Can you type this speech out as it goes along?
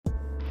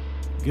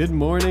Good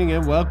morning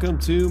and welcome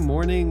to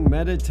Morning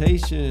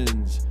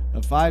Meditations,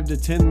 a 5 to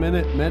 10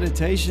 minute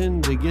meditation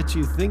to get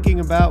you thinking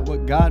about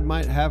what God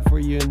might have for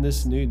you in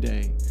this new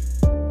day.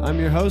 I'm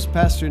your host,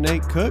 Pastor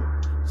Nate Cook,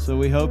 so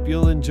we hope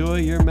you'll enjoy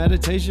your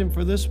meditation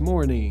for this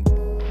morning.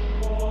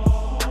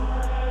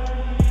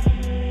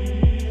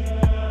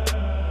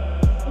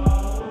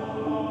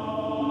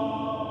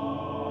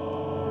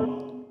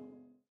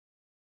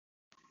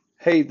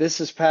 Hey, this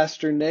is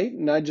Pastor Nate,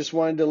 and I just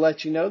wanted to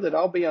let you know that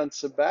I'll be on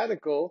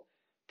sabbatical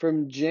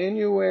from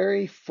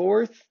January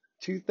 4th,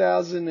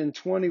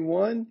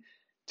 2021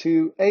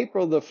 to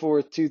April the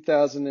 4th,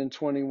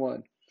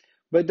 2021.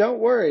 But don't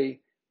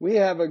worry, we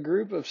have a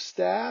group of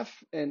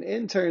staff and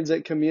interns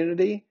at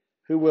Community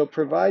who will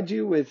provide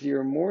you with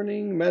your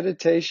morning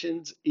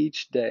meditations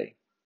each day.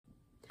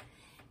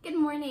 Good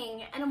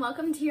morning, and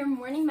welcome to your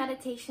morning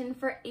meditation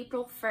for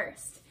April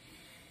 1st.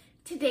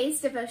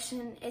 Today's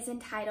devotion is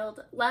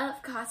entitled,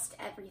 Love Costs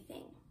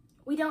Everything.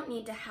 We don't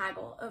need to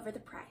haggle over the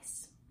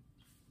price.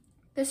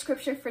 The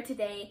scripture for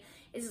today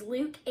is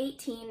Luke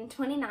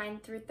 18:29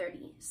 through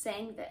 30,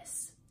 saying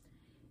this,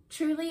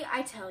 Truly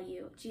I tell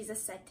you,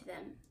 Jesus said to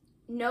them,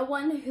 no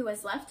one who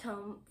has left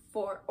home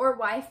or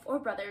wife or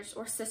brothers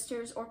or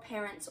sisters or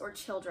parents or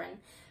children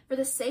for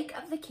the sake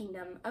of the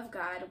kingdom of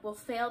God will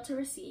fail to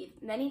receive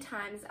many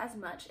times as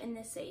much in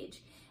this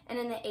age and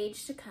in the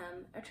age to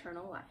come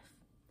eternal life.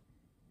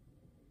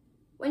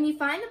 When you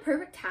find the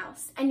perfect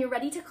house and you're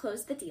ready to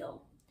close the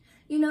deal,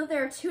 you know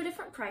there are two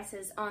different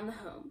prices on the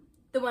home,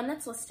 the one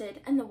that's listed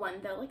and the one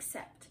they'll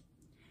accept.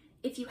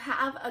 If you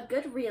have a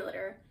good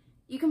realtor,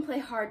 you can play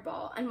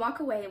hardball and walk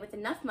away with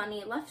enough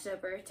money left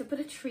over to put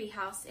a tree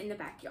house in the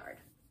backyard.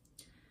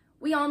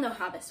 We all know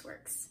how this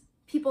works.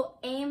 People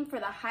aim for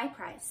the high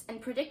price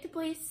and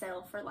predictably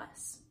sell for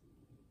less.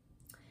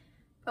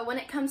 But when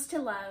it comes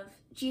to love,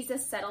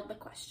 Jesus settled the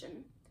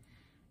question.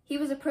 He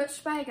was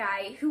approached by a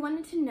guy who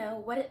wanted to know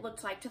what it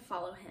looked like to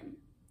follow him.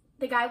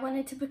 The guy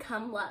wanted to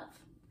become love.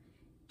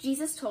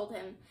 Jesus told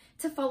him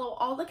to follow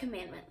all the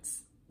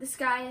commandments. This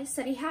guy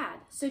said he had,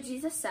 so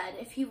Jesus said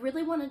if he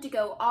really wanted to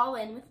go all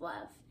in with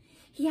love,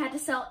 he had to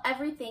sell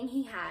everything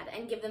he had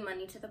and give the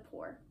money to the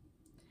poor.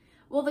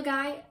 Well, the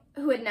guy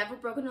who had never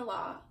broken a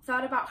law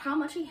thought about how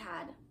much he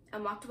had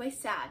and walked away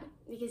sad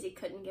because he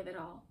couldn't give it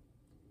all.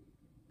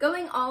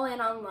 Going all in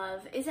on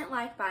love isn't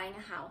like buying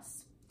a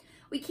house.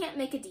 We can't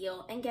make a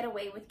deal and get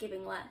away with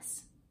giving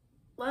less.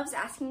 Love's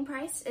asking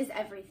price is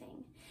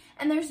everything,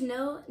 and there's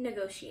no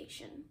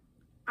negotiation.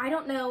 I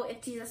don't know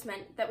if Jesus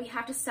meant that we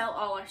have to sell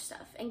all our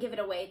stuff and give it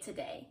away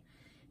today,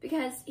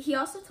 because he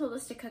also told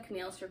us to cook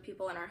meals for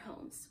people in our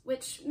homes,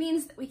 which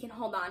means that we can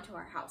hold on to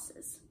our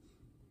houses.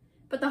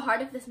 But the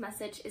heart of this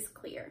message is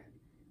clear.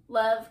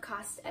 Love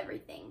costs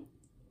everything.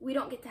 We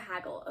don't get to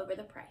haggle over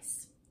the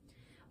price.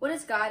 What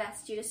has God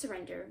asked you to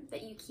surrender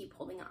that you keep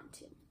holding on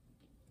to?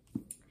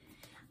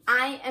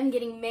 I am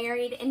getting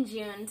married in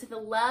June to the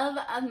love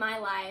of my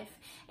life,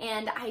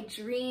 and I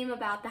dream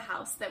about the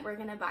house that we're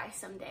gonna buy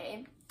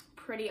someday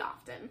pretty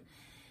often.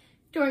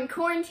 During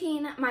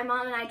quarantine, my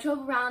mom and I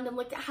drove around and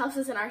looked at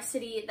houses in our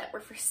city that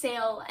were for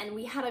sale, and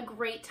we had a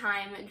great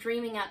time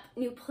dreaming up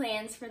new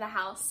plans for the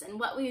house and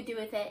what we would do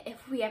with it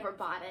if we ever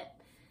bought it.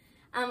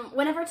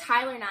 Whenever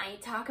Tyler and I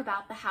talk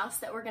about the house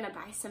that we're gonna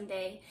buy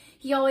someday,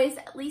 he always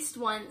at least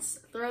once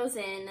throws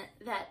in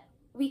that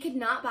we could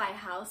not buy a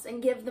house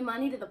and give the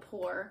money to the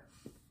poor.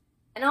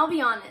 And I'll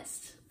be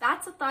honest,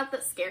 that's a thought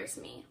that scares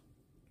me.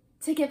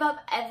 To give up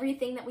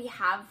everything that we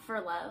have for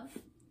love.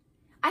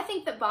 I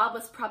think that Bob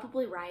was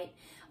probably right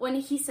when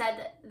he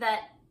said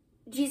that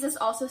Jesus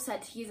also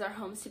said to use our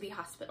homes to be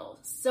hospitals,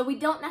 so we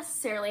don't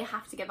necessarily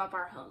have to give up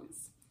our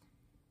homes.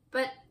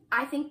 But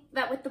I think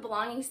that with the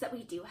belongings that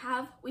we do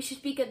have, we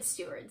should be good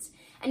stewards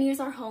and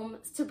use our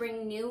homes to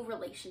bring new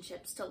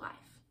relationships to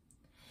life.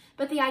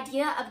 But the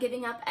idea of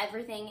giving up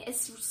everything is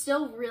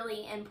still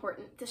really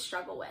important to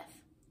struggle with.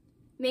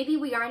 Maybe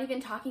we aren't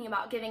even talking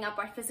about giving up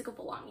our physical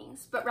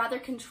belongings, but rather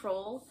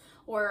control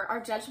or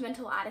our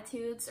judgmental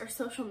attitudes or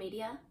social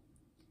media.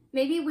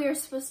 Maybe we are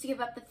supposed to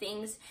give up the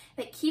things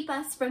that keep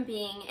us from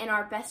being in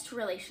our best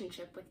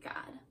relationship with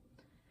God.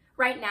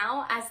 Right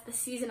now, as the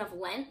season of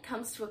Lent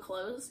comes to a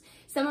close,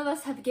 some of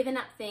us have given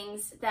up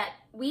things that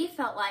we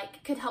felt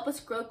like could help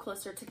us grow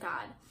closer to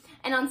God.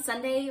 And on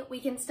Sunday, we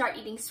can start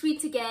eating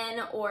sweets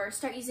again, or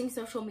start using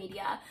social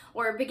media,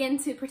 or begin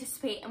to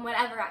participate in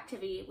whatever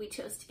activity we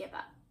chose to give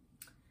up.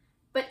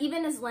 But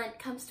even as Lent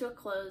comes to a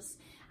close,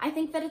 I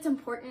think that it's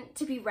important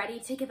to be ready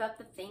to give up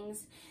the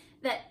things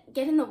that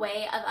get in the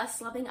way of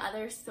us loving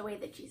others the way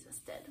that Jesus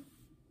did.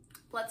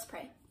 Let's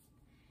pray.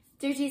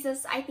 Dear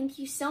Jesus, I thank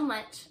you so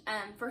much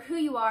for who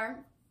you are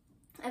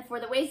and for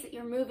the ways that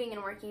you're moving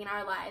and working in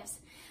our lives.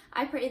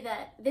 I pray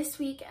that this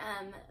week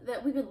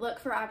that we would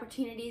look for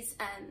opportunities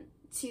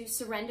to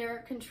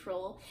surrender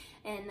control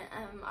in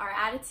our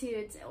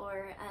attitudes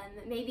or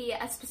maybe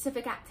a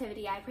specific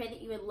activity. I pray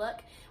that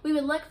we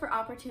would look for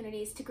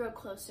opportunities to grow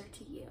closer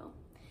to you.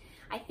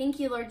 I thank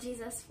you, Lord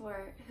Jesus,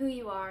 for who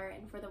you are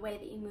and for the way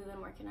that you move and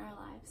work in our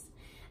lives.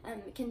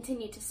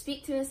 continue to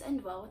speak to us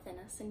and dwell within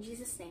us. In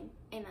Jesus' name,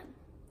 amen.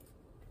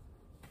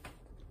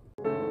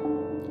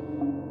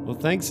 Well,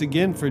 thanks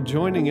again for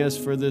joining us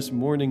for this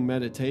morning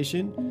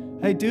meditation.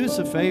 Hey, do us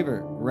a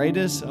favor, rate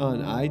us on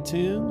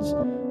iTunes,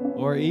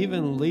 or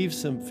even leave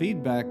some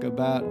feedback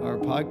about our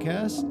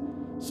podcast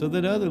so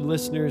that other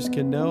listeners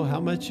can know how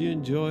much you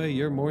enjoy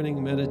your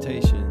morning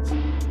meditations.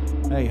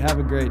 Hey, have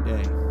a great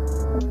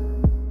day.